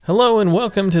Hello and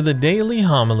welcome to the Daily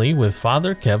Homily with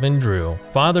Father Kevin Drew.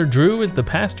 Father Drew is the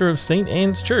pastor of St.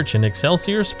 Anne's Church in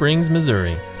Excelsior Springs,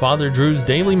 Missouri. Father Drew's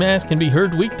daily mass can be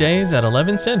heard weekdays at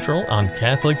 11 Central on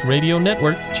Catholic Radio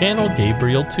Network, channel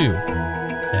Gabriel 2.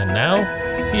 And now,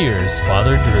 here's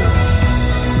Father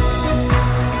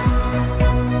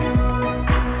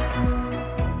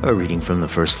Drew. A reading from the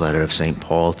first letter of St.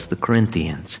 Paul to the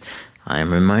Corinthians. I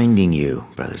am reminding you,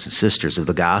 brothers and sisters, of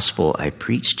the gospel I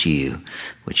preached to you,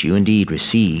 which you indeed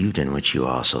received and which you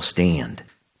also stand.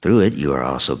 Through it you are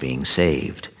also being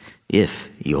saved, if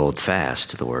you hold fast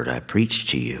to the word I preached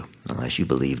to you, unless you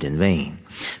believed in vain.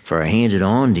 For I handed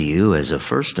on to you as of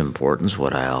first importance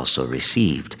what I also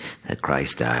received, that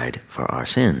Christ died for our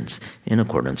sins, in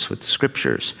accordance with the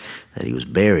Scriptures, that he was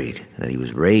buried, that he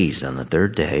was raised on the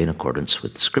third day in accordance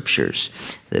with the Scriptures,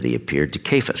 that he appeared to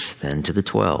Cephas, then to the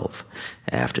 12.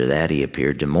 After that he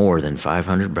appeared to more than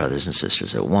 500 brothers and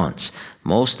sisters at once,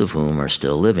 most of whom are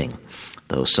still living,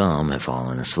 though some have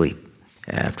fallen asleep.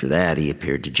 After that he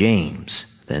appeared to James,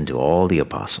 then to all the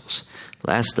apostles.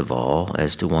 Last of all,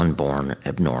 as to one born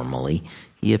abnormally,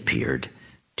 he appeared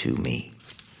to me.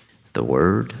 The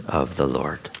word of the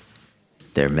Lord.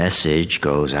 Their message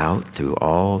goes out through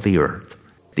all the earth.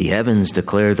 The heavens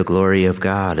declare the glory of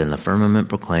God, and the firmament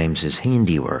proclaims his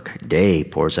handiwork. Day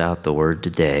pours out the word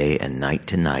to day, and night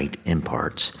to night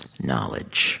imparts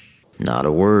knowledge. Not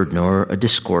a word nor a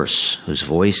discourse whose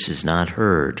voice is not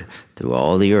heard. Through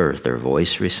all the earth their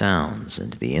voice resounds,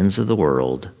 and to the ends of the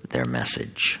world their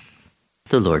message.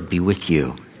 The Lord be with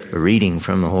you. A reading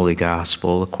from the Holy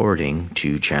Gospel according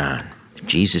to John.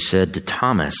 Jesus said to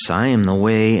Thomas, I am the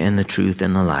way and the truth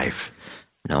and the life.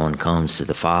 No one comes to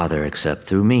the Father except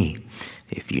through me.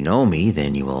 If you know me,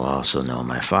 then you will also know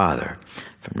my Father.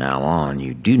 From now on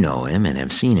you do know him and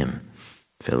have seen him.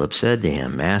 Philip said to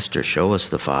him, Master, show us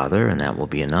the Father, and that will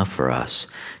be enough for us.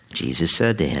 Jesus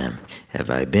said to him,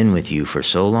 Have I been with you for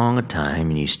so long a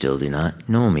time, and you still do not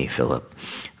know me, Philip?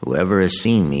 Whoever has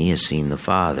seen me has seen the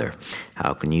Father.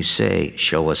 How can you say,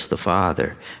 Show us the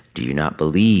Father? Do you not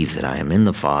believe that I am in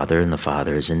the Father, and the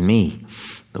Father is in me?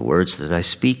 The words that I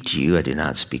speak to you, I do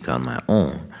not speak on my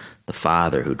own. The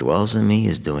Father who dwells in me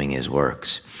is doing his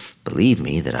works. Believe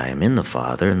me that I am in the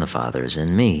Father, and the Father is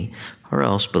in me, or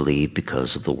else believe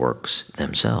because of the works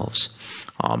themselves.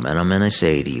 Amen, amen, I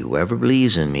say to you, whoever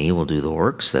believes in me will do the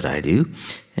works that I do,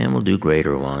 and will do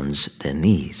greater ones than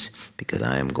these, because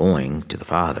I am going to the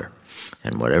Father.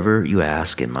 And whatever you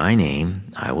ask in my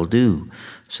name, I will do,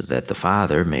 so that the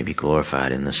Father may be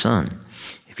glorified in the Son.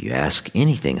 If you ask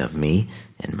anything of me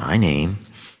in my name,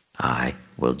 I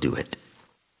will do it.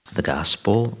 The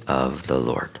Gospel of the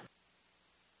Lord.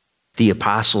 The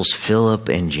apostles Philip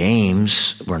and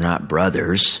James were not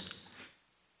brothers,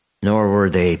 nor were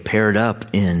they paired up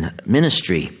in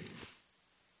ministry.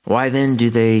 Why then do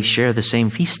they share the same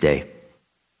feast day?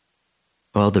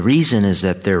 Well, the reason is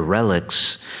that their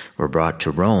relics were brought to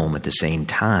Rome at the same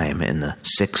time in the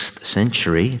 6th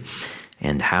century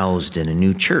and housed in a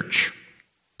new church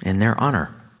in their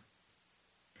honor.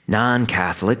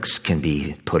 Non-Catholics can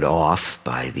be put off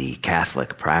by the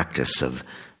Catholic practice of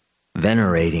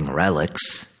venerating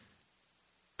relics,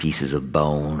 pieces of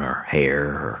bone or hair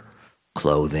or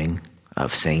clothing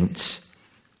of saints.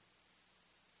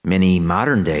 Many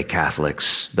modern-day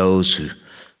Catholics, those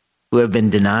who have been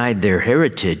denied their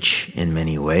heritage in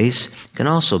many ways, can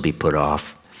also be put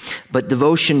off. But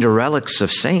devotion to relics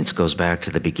of saints goes back to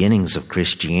the beginnings of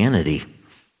Christianity.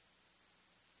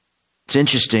 It's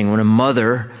interesting, when a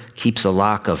mother keeps a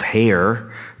lock of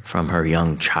hair from her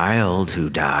young child who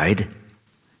died,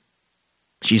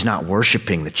 she's not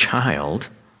worshiping the child.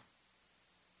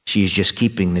 She's just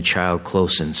keeping the child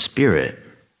close in spirit.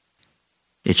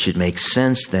 It should make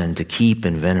sense then to keep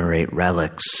and venerate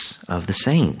relics of the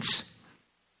saints.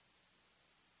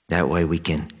 That way we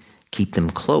can keep them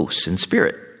close in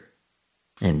spirit.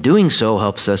 And doing so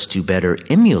helps us to better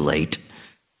emulate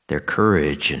their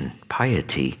courage and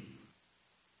piety.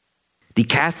 The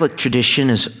Catholic tradition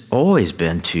has always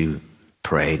been to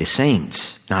pray to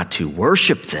saints, not to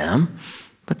worship them,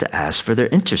 but to ask for their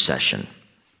intercession.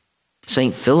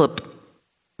 St. Philip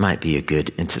might be a good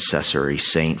intercessory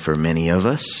saint for many of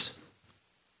us,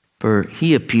 for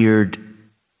he appeared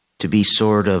to be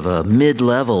sort of a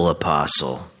mid-level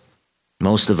apostle.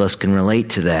 Most of us can relate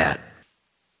to that.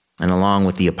 And along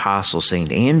with the apostle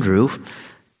St. Andrew,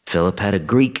 Philip had a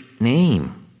Greek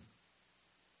name.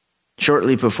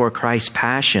 Shortly before Christ's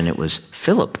passion, it was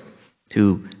Philip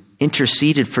who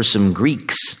interceded for some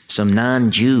Greeks, some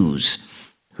non-Jews,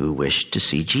 who wished to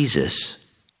see Jesus.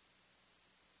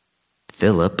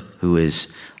 Philip, who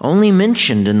is only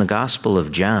mentioned in the Gospel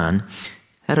of John,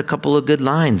 had a couple of good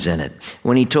lines in it.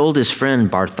 When he told his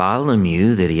friend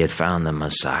Bartholomew that he had found the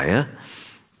Messiah,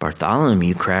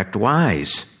 Bartholomew cracked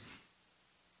wise.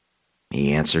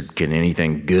 He answered, "Can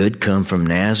anything good come from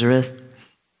Nazareth?"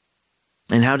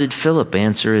 And how did Philip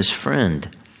answer his friend?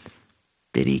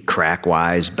 Did he crack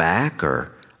wise back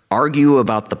or argue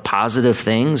about the positive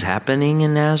things happening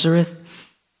in Nazareth?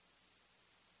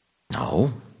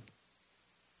 No.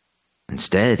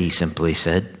 Instead, he simply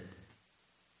said,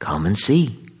 "Come and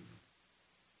see."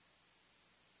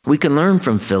 We can learn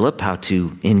from Philip how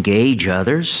to engage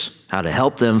others, how to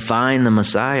help them find the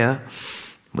Messiah.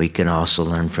 We can also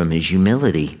learn from his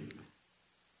humility.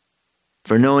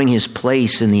 For knowing his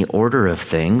place in the order of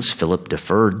things, Philip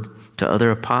deferred to other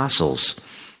apostles.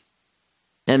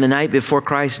 And the night before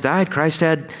Christ died, Christ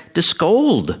had to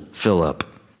scold Philip.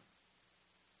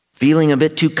 Feeling a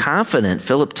bit too confident,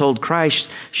 Philip told Christ,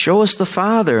 "Show us the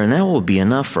Father, and that will be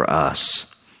enough for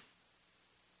us."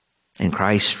 And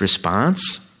Christ's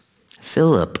response,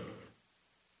 "Philip,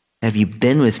 have you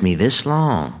been with me this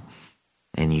long,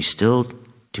 and you still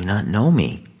do not know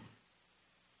me?"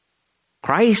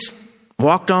 Christ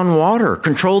walked on water,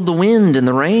 controlled the wind and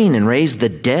the rain, and raised the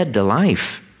dead to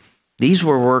life. These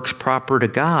were works proper to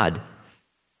God.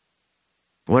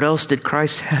 What else did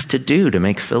Christ have to do to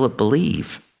make Philip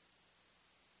believe?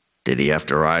 Did he have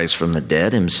to rise from the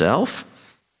dead himself?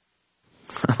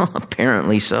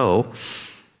 Apparently so.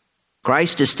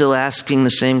 Christ is still asking the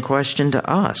same question to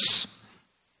us.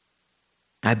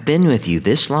 I've been with you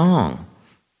this long.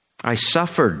 I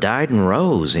suffered, died, and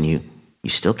rose, and you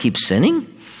still keep sinning?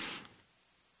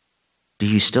 Do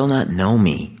you still not know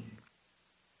me?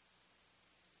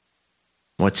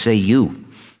 What say you?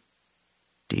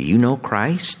 Do you know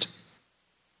Christ?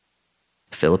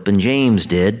 Philip and James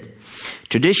did.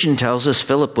 Tradition tells us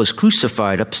Philip was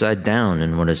crucified upside down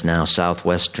in what is now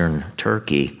southwestern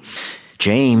Turkey.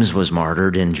 James was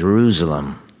martyred in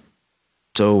Jerusalem.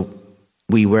 So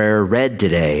we wear red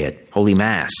today at Holy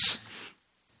Mass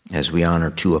as we honor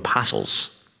two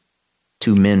apostles,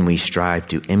 two men we strive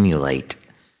to emulate.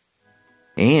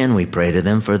 And we pray to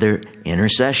them for their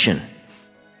intercession.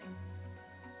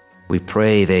 We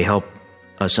pray they help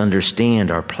us understand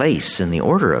our place in the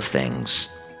order of things.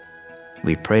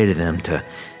 We pray to them to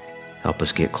help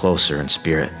us get closer in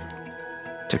spirit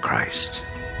to Christ.